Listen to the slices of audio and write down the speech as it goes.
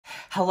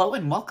Hello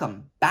and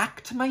welcome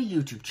back to my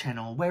YouTube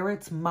channel where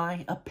it's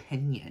my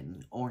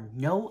opinion or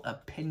no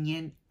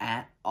opinion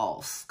at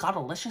all.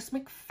 Scottalicious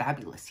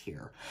McFabulous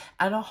here,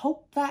 and I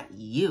hope that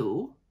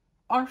you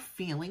are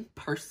feeling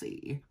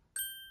Percy.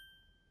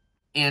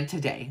 And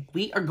today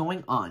we are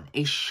going on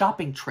a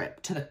shopping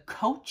trip to the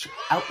Coach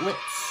outlet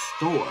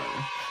store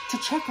to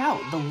check out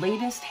the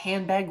latest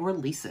handbag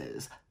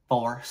releases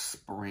for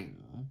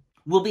spring.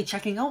 We'll be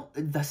checking out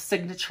the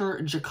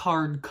Signature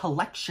Jacquard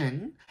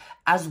Collection,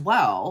 as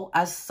well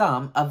as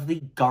some of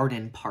the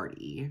Garden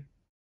Party.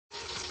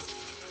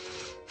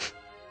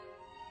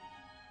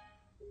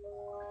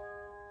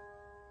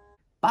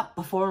 But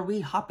before we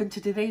hop into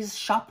today's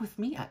shop with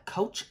me at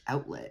Coach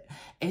Outlet,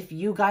 if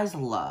you guys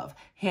love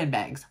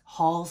handbags,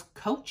 hauls,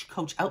 Coach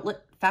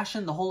Outlet,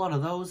 fashion, the whole lot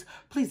of those,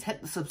 please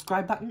hit the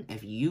subscribe button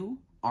if you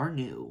are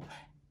new.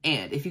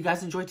 And if you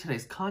guys enjoyed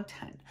today's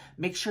content,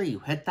 make sure you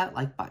hit that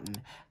like button,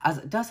 as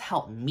it does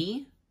help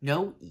me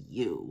know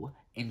you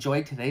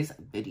enjoyed today's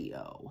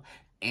video.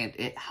 And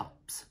it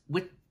helps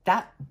with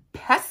that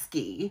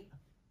pesky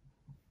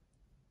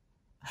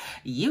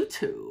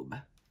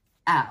YouTube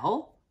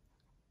algorithm.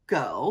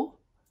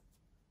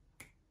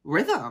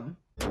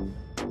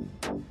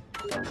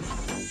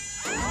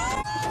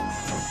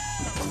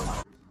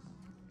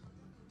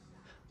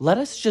 Let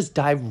us just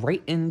dive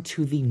right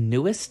into the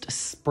newest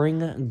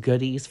spring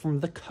goodies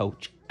from the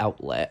Coach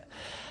outlet.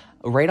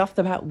 Right off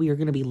the bat, we are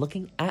going to be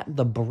looking at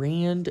the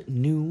brand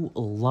new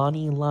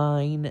Lonnie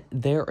line.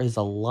 There is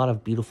a lot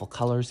of beautiful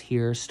colors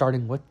here,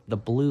 starting with the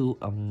blue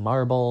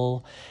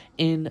marble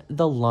in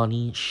the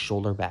Lonnie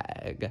shoulder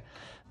bag.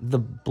 The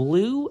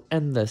blue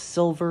and the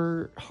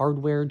silver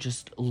hardware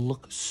just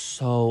look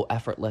so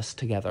effortless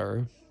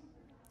together.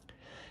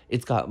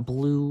 It's got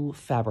blue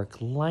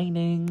fabric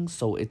lining,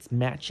 so it's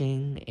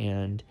matching,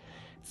 and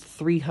it's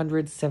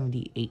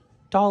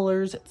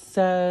 $378, it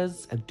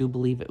says. I do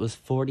believe it was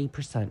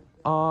 40%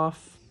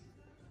 off.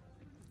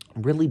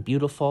 Really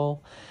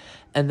beautiful.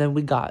 And then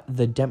we got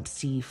the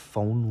Dempsey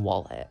phone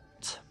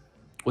wallet,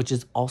 which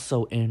is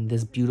also in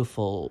this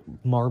beautiful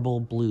marble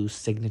blue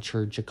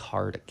Signature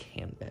Jacquard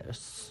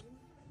canvas.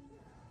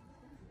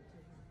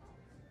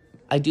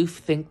 I do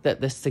think that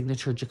this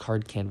Signature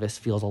Jacquard canvas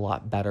feels a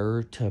lot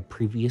better to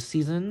previous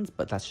seasons,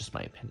 but that's just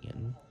my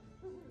opinion.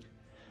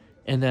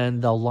 And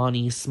then the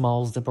Lonnie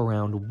small zip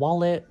around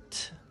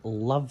wallet.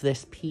 Love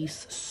this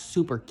piece.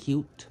 Super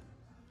cute.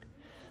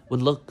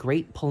 Would look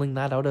great pulling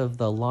that out of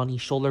the Lonnie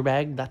shoulder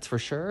bag, that's for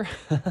sure.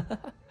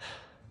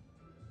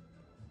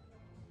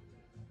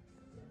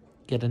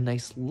 Get a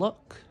nice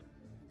look.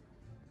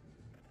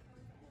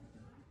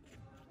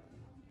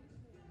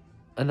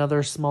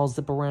 Another small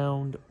zip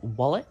around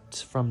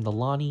wallet from the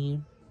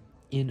Lonnie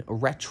in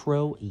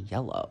retro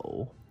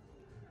yellow.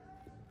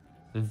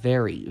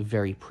 Very,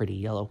 very pretty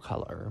yellow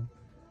color.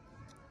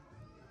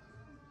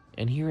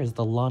 And here is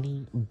the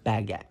Lonnie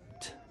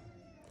baguette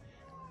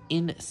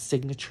in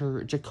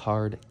Signature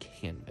Jacquard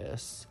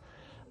canvas.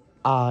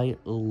 I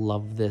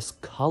love this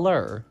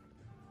color.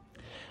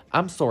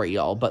 I'm sorry,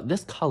 y'all, but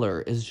this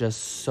color is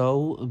just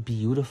so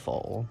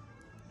beautiful.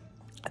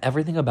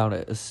 Everything about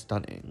it is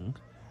stunning.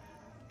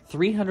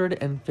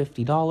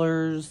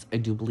 $350, I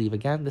do believe,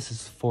 again, this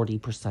is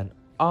 40%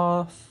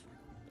 off.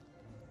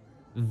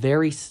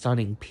 Very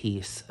stunning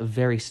piece,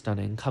 very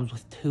stunning. Comes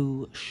with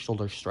 2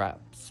 shoulder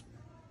straps.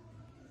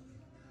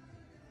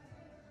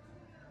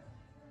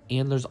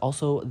 And there's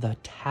also the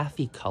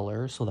taffy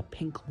color, so the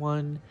pink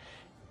one,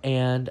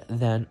 and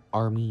then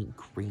army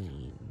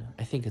green.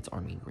 I think it's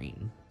army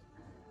green.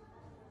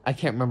 I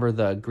can't remember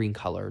the green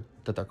color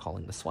that they're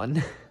calling this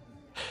one.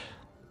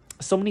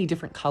 So many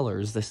different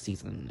colors this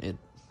season.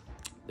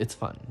 It's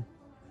fun.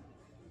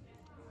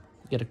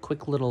 Get a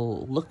quick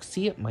little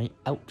look-see at my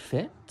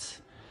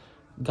outfit.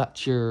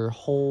 Got your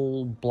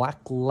whole black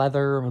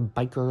leather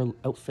biker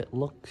outfit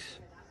look.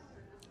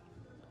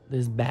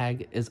 This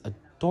bag is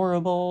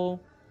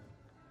adorable.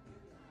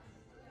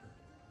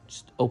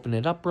 Just open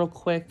it up real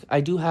quick. I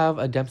do have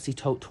a Dempsey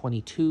Tote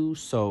 22,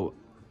 so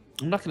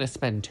I'm not going to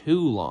spend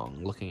too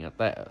long looking at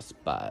this,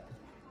 but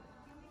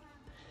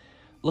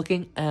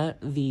looking at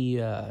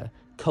the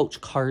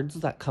Coach cards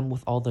that come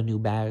with all the new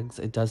bags,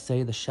 it does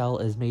say the shell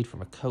is made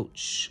from a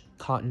Coach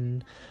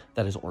cotton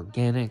that is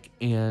organic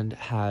and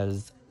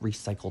has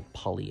recycled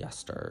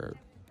polyester.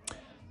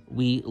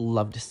 We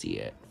love to see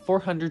it.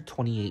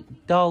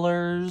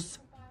 $428.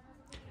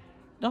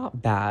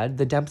 Not bad.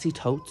 The Dempsey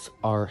totes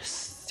are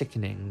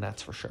sickening,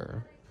 that's for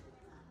sure.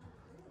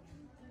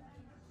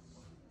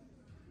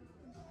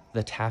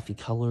 The taffy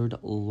colored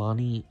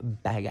Lonnie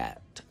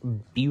baguette.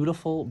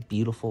 Beautiful,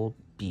 beautiful,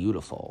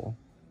 beautiful.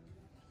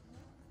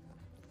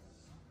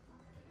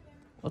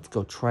 Let's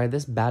go try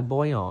this bad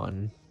boy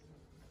on.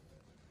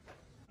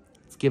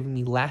 It's giving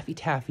me Laffy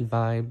Taffy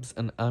vibes,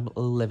 and I'm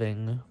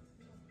living.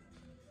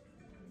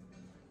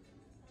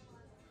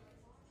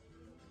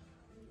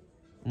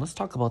 Let's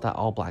talk about that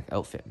all black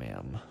outfit,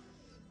 ma'am.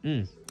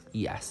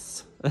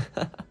 Yes.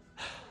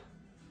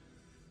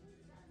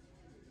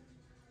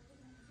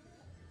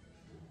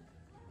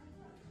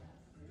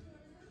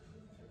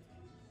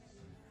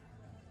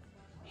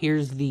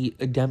 Here's the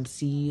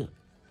Dempsey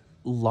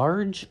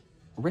large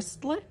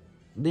wristlet.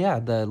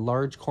 Yeah, the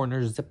large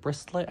corner zip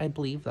wristlet, I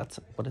believe that's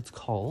what it's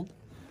called.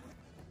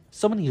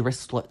 So many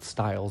wristlet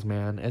styles,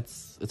 man.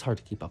 It's hard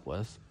to keep up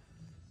with.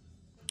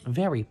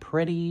 Very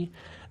pretty,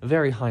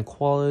 very high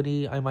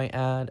quality, I might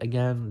add.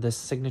 Again, this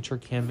signature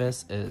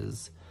canvas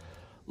is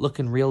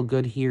looking real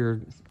good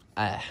here.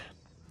 I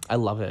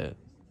love it.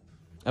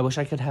 I wish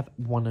I could have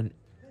one in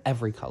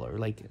every color.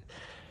 Like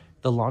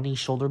the Lonnie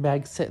shoulder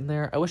bag sitting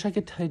there. I wish I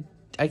could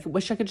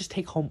just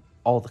take home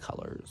all the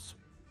colors.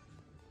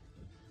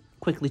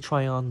 Quickly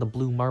try on the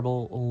blue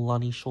marble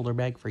Lonnie shoulder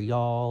bag for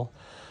y'all.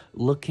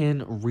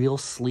 Looking real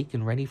sleek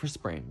and ready for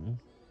spring.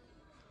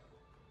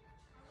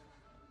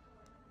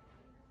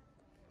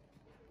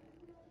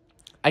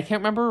 I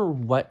can't remember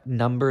what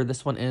number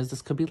this one is.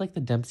 This could be like the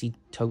Dempsey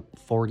Tote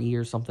 40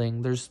 or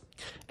something. There's,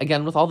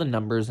 again, with all the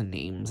numbers and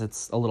names,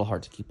 it's a little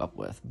hard to keep up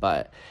with.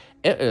 But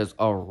it is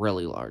a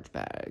really large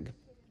bag.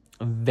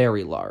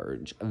 Very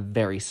large.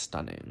 Very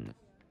stunning.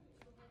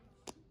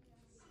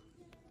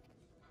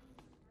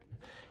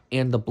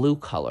 And the blue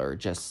color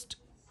just,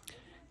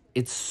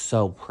 it's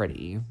so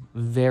pretty.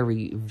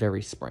 Very,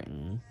 very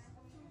spring.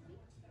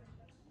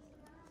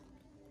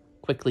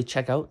 Quickly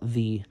check out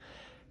the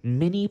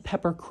mini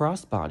pepper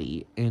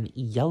crossbody in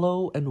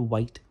yellow and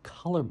white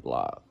color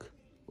block.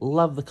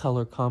 Love the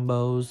color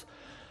combos.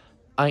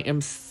 I am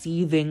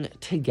seething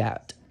to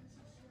get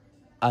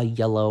a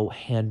yellow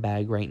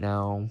handbag right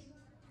now.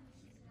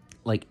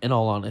 Like, in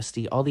all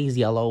honesty, all these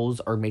yellows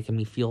are making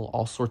me feel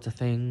all sorts of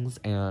things.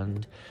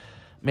 And,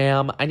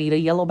 ma'am, I need a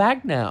yellow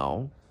bag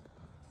now.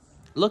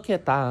 Look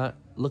at that.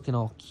 Looking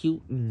all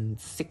cute and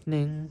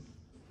sickening.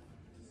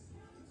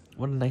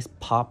 What a nice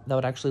pop. That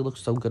would actually look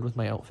so good with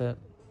my outfit.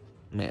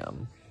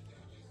 Ma'am,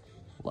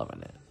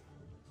 loving it.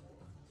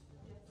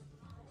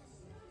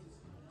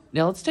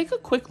 Now let's take a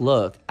quick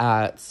look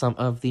at some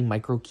of the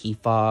micro key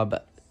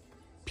fob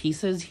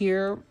pieces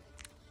here.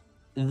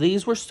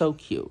 These were so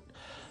cute.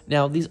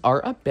 Now these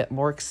are a bit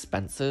more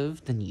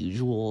expensive than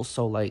usual.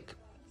 So like,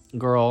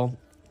 girl,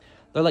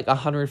 they're like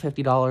 $150,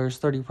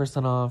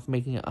 30% off,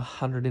 making it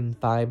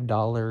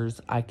 $105.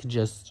 I could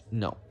just,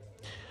 no.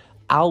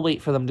 I'll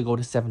wait for them to go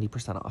to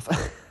 70% off.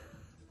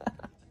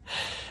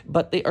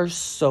 But they are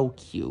so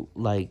cute.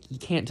 Like, you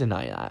can't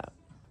deny that.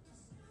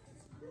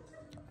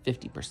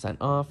 50%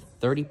 off,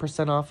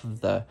 30% off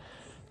of the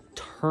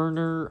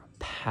Turner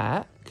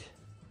pack.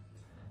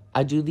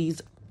 I do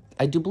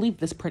believe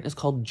this print is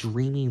called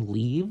Dreamy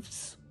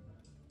Leaves.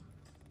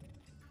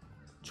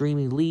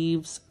 Dreamy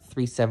Leaves,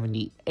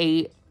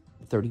 $378,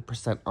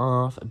 30%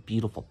 off, a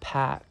beautiful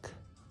pack.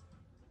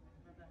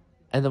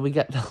 And then we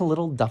get the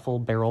little duffel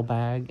barrel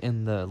bag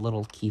in the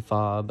little key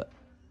fob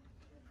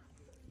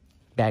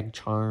bag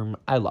charm.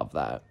 I love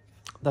that.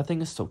 That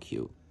thing is so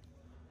cute.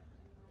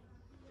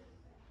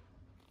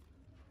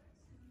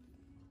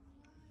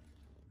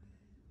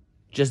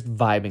 Just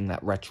vibing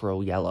that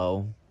retro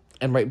yellow.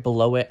 And right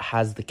below it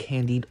has the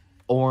candied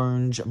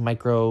orange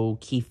micro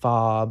key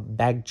fob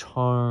bag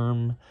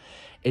charm.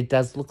 It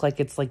does look like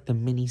it's like the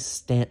mini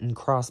Stanton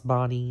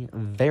crossbody.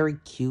 Very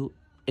cute.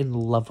 In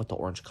love with the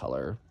orange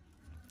color.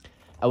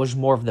 I wish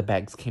more of the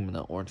bags came in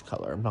the orange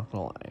color. I'm not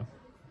gonna lie.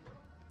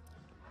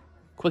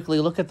 Quickly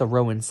look at the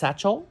Rowan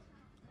satchel.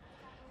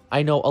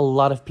 I know a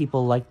lot of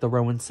people like the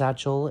Rowan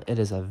satchel. It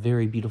is a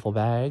very beautiful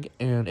bag,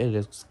 and it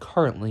is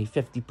currently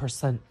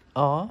 50%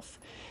 off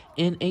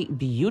in a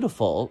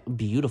beautiful,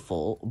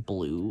 beautiful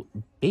blue,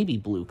 baby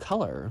blue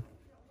color.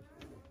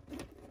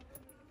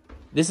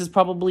 This is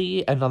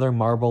probably another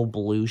marble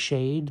blue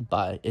shade,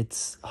 but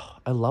it's, oh,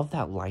 I love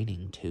that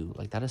lining too.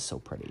 Like, that is so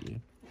pretty.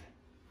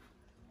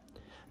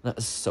 That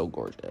is so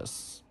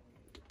gorgeous.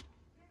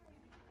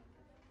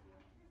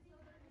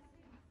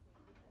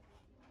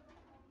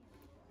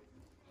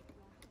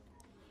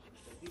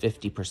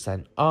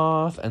 50%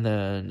 off, and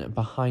then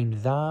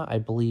behind that, I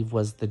believe,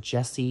 was the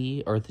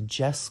Jessie, or the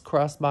Jess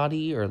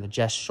crossbody, or the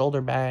Jess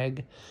shoulder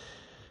bag.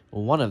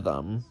 One of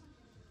them.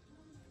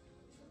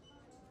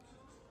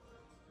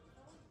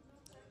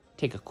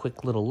 Take a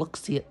quick little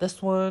look-see at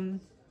this one.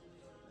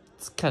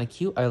 It's kind of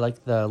cute. I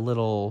like the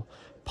little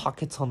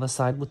pockets on the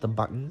side with the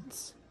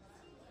buttons.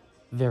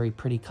 Very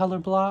pretty color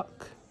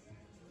block.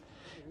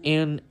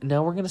 And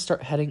now we're going to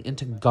start heading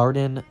into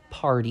garden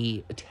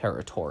party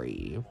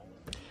territory.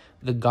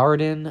 The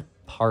garden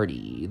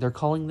party. They're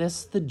calling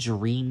this the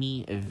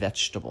dreamy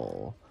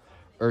vegetable.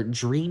 Or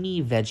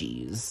dreamy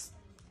veggies.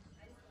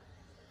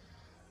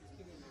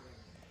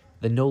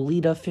 The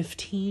Nolita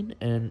 15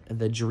 and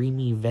the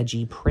dreamy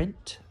veggie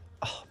print.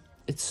 Oh,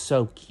 it's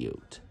so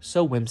cute.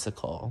 So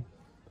whimsical.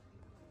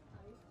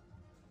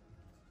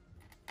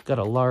 Got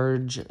a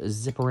large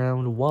zip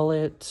around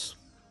wallet.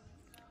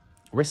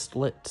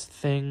 Wristlet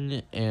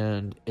thing.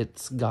 And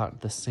it's got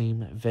the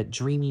same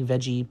dreamy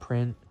veggie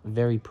print.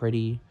 Very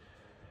pretty.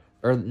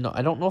 Or, no,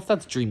 I don't know if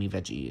that's dreamy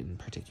veggie in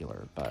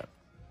particular, but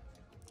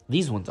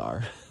these ones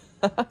are.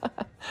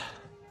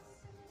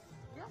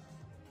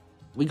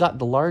 We got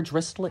the large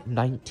wristlet,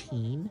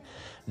 19.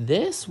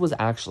 This was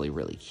actually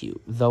really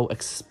cute, though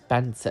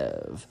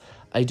expensive.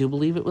 I do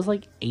believe it was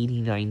like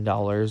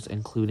 $89,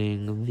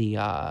 including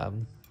the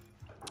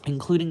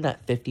including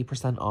that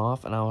 50%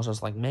 off, and I was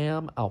just like,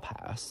 ma'am, I'll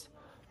pass.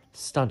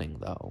 Stunning,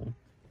 though.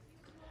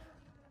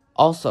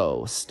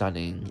 Also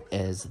stunning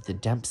is the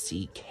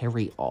Dempsey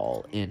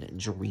carry-all in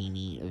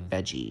Dreamy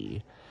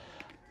Veggie.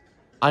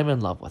 I'm in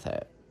love with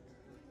it.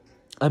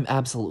 I'm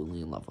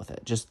absolutely in love with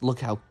it. Just look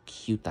how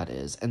cute that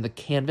is. And the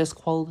canvas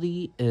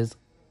quality is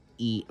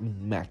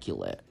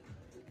immaculate.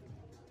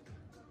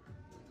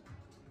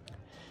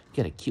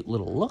 Get a cute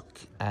little look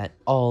at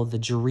all the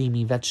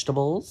dreamy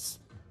vegetables.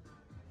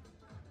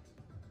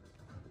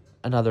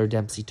 Another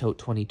Dempsey Tote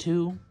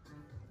 22.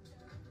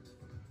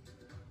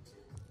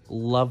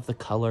 Love the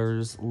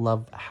colors.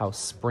 Love how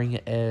spring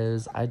it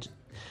is.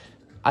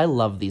 I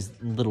love these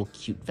little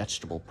cute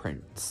vegetable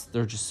prints.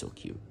 They're just so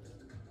cute.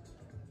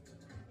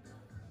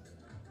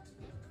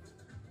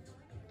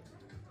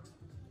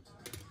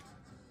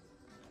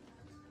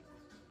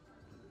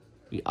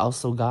 We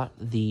also got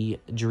the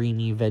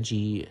Dreamy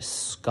Veggie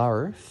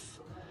scarf.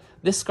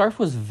 This scarf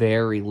was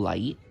very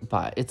light,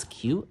 but it's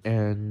cute,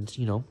 and,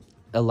 you know,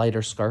 a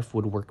lighter scarf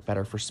would work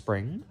better for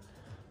spring.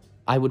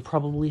 I would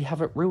probably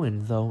have it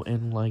ruined, though,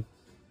 in, like,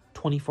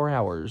 24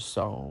 hours,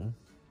 so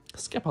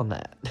skip on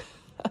that.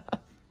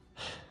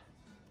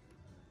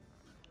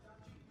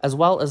 As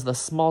well as the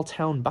Small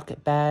Town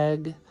bucket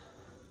bag.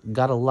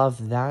 Gotta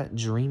love that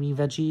Dreamy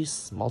Veggie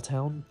Small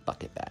Town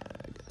bucket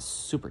bag.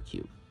 Super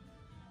cute.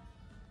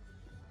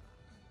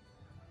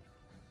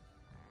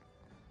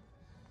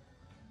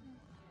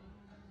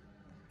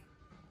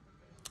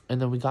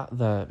 And then we got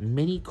the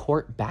mini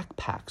quart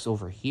backpacks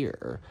over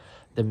here.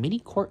 The mini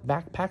quart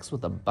backpacks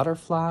with a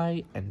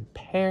butterfly and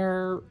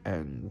pear,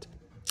 and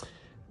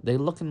they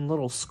looking a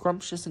little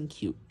scrumptious and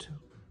cute.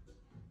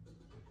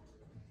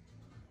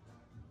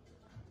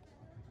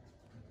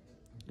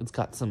 It's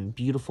got some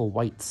beautiful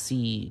white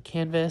sea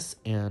canvas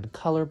and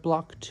color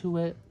block to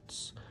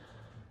it.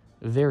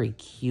 Very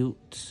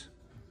cute.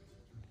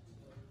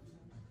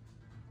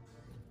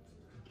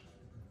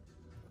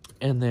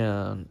 And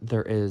then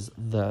there is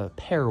the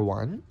pear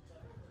one.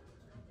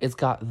 It's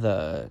got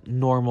the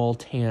normal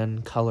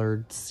tan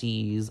colored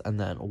C's and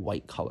then a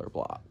white color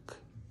block.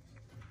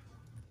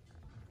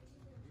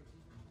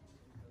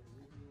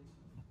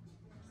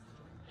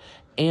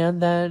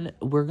 And then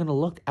we're going to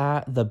look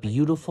at the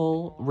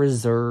beautiful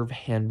Reserve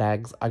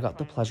handbags I got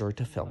the pleasure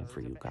to film for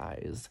you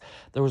guys.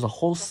 There was a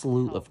whole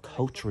slew of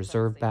Coach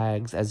Reserve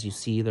bags. As you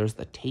see, there's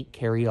the Take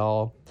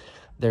Carry-All,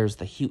 there's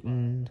the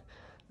Houghton,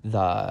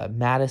 the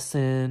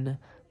Madison,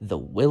 the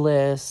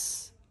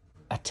Willis,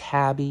 a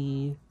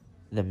Tabby,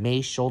 the May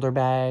shoulder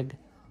bag.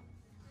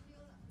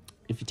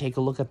 If you take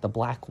a look at the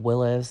black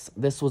Willis,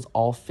 this was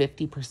all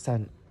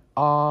 50%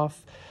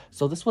 off.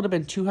 So this would have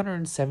been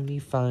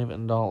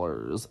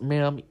 $275.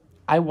 Ma'am,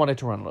 I wanted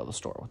to run out of the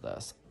store with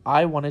this.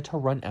 I wanted to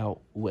run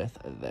out with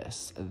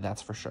this,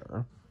 that's for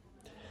sure.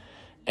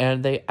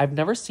 And I've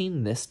never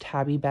seen this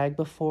Tabby bag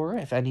before.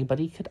 If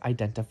anybody could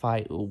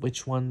identify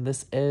which one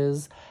this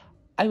is,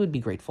 I would be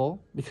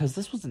grateful, because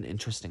this was an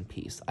interesting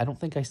piece. I don't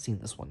think I've seen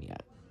this one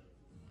yet.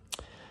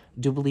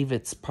 Do believe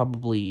it's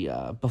probably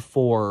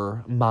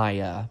before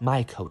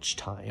my Coach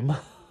time.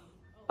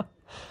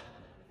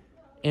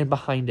 And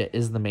behind it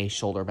is the May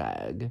shoulder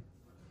bag.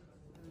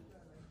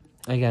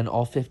 Again,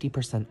 all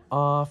 50%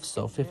 off,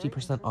 so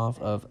 50%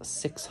 off of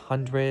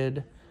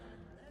 $600.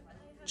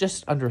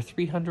 Just under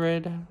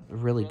 $300.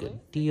 Really good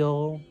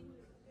deal.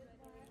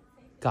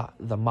 Got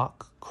the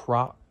Mock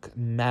Croc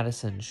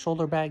Madison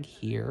shoulder bag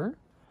here.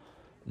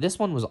 This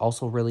one was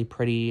also really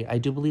pretty. I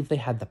do believe they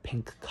had the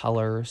pink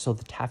color, so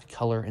the taffy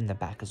color in the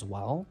back as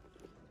well.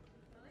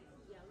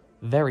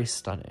 Very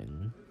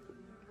stunning.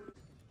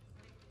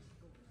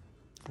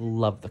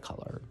 Love the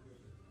color.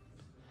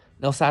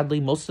 Now, sadly,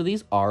 most of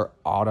these are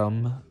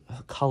autumn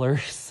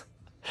colors.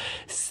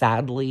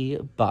 Sadly,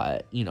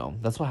 but, you know,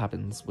 that's what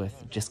happens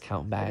with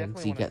discount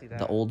bags. You get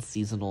the old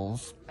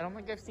seasonals. I don't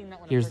think I've seen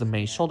that one. Here's the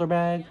May shoulder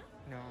bag.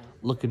 No.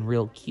 Looking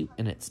real cute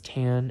in its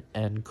tan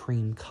and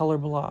cream color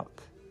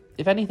block.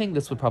 If anything,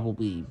 this would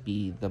probably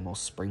be the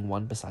most spring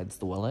one besides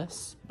the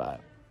Willis,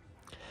 but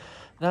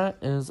that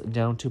is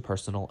down to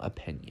personal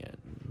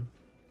opinion.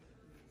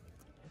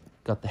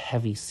 Got the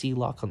heavy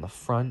C-lock on the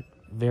front.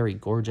 Very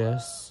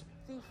gorgeous.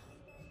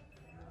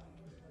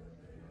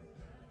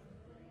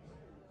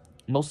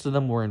 Most of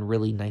them were in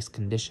really nice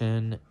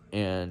condition.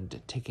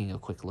 And taking a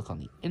quick look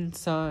on the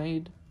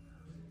inside.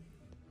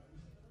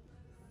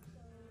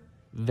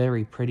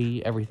 Very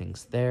pretty.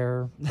 Everything's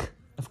there,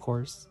 of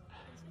course.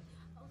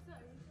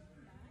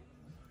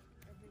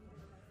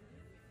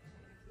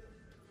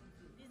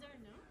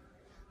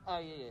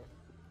 Yeah.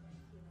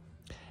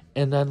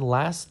 And then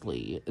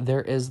lastly,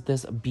 there is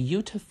this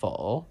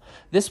beautiful,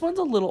 this one's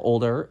a little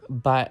older,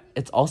 but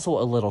it's also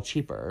a little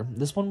cheaper.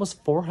 This one was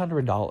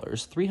 $400,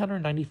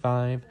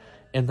 $395,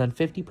 and then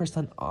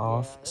 50%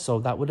 off. So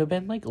that would have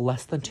been like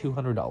less than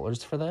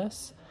 $200 for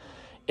this.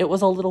 It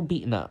was a little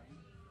beaten up.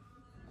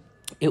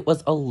 It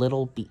was a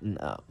little beaten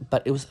up,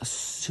 but it was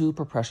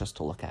super precious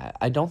to look at.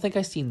 I don't think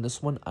I've seen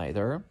this one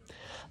either.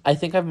 I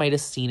think I might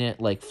have seen it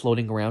like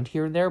floating around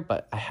here and there,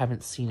 but I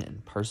haven't seen it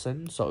in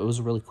person, so it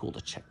was really cool to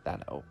check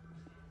that out.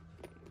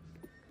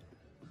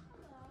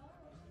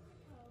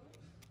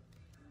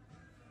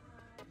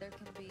 There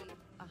can be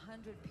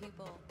 100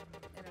 people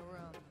in a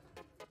room.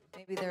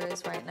 Maybe there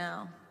is right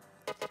now.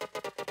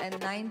 And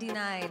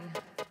 99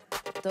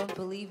 don't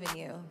believe in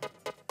you.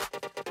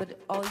 But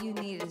all you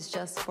need is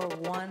just for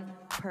one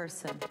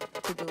person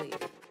to believe.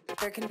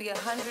 There can be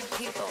 100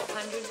 people,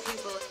 100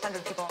 people,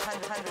 100 people,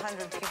 100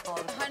 people,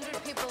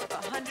 100 people,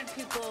 100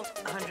 people,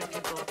 100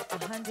 people,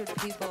 100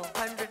 people,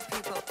 100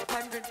 people,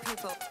 100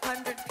 people,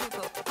 100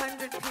 people,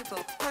 100 people,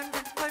 100,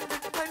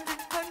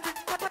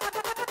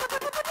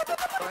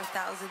 or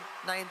 1,000,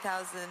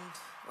 9,000,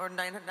 or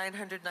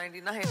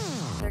 999.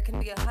 There can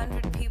be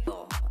 100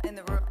 people in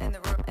the room,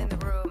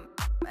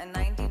 and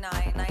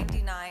 99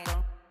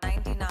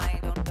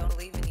 don't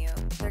believe in you.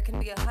 There can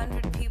be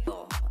 100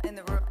 people in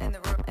the room.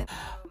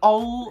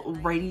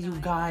 Alrighty, you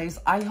guys.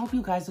 I hope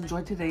you guys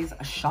enjoyed today's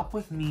shop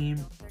with me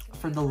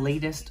for the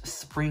latest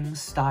spring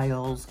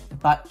styles.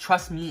 But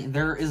trust me,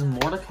 there is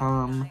more to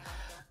come.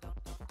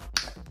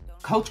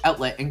 Coach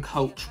Outlet and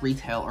Coach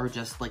Retail are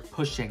just like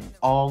pushing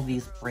all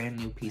these brand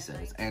new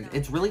pieces. And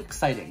it's really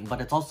exciting,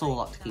 but it's also a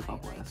lot to keep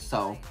up with.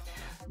 So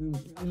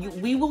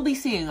we will be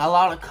seeing a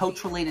lot of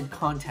Coach related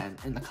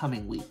content in the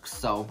coming weeks.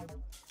 So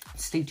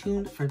stay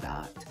tuned for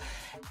that.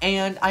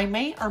 And I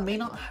may or may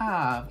not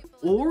have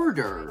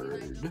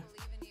ordered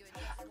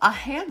a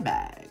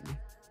handbag.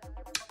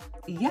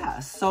 Yeah,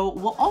 so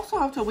we'll also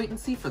have to wait and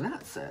see for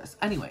that, sis.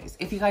 Anyways,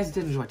 if you guys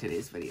did enjoy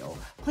today's video,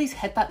 please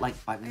hit that like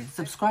button,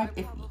 subscribe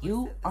if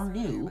you are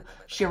new,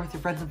 share with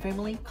your friends and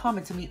family,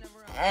 comment to me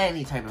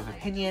any type of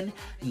opinion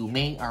you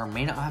may or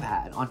may not have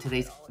had on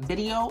today's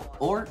video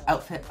or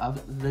outfit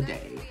of the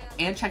day.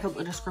 And check out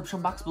the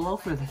description box below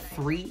for the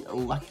 3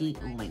 lucky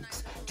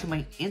links to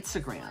my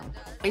Instagram,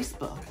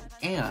 Facebook,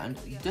 and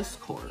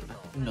Discord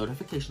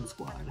notification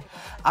squad.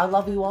 I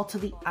love you all to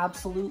the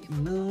absolute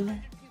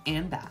moon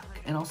and back,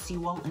 and I'll see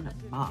you all in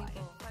my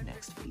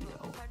next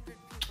video.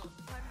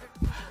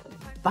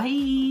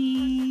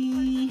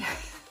 Bye!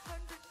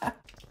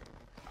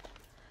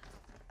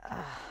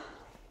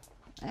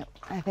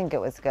 I think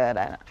it was good.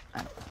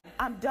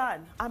 I'm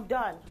done.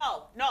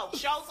 No,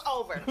 show's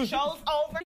over. Show's over.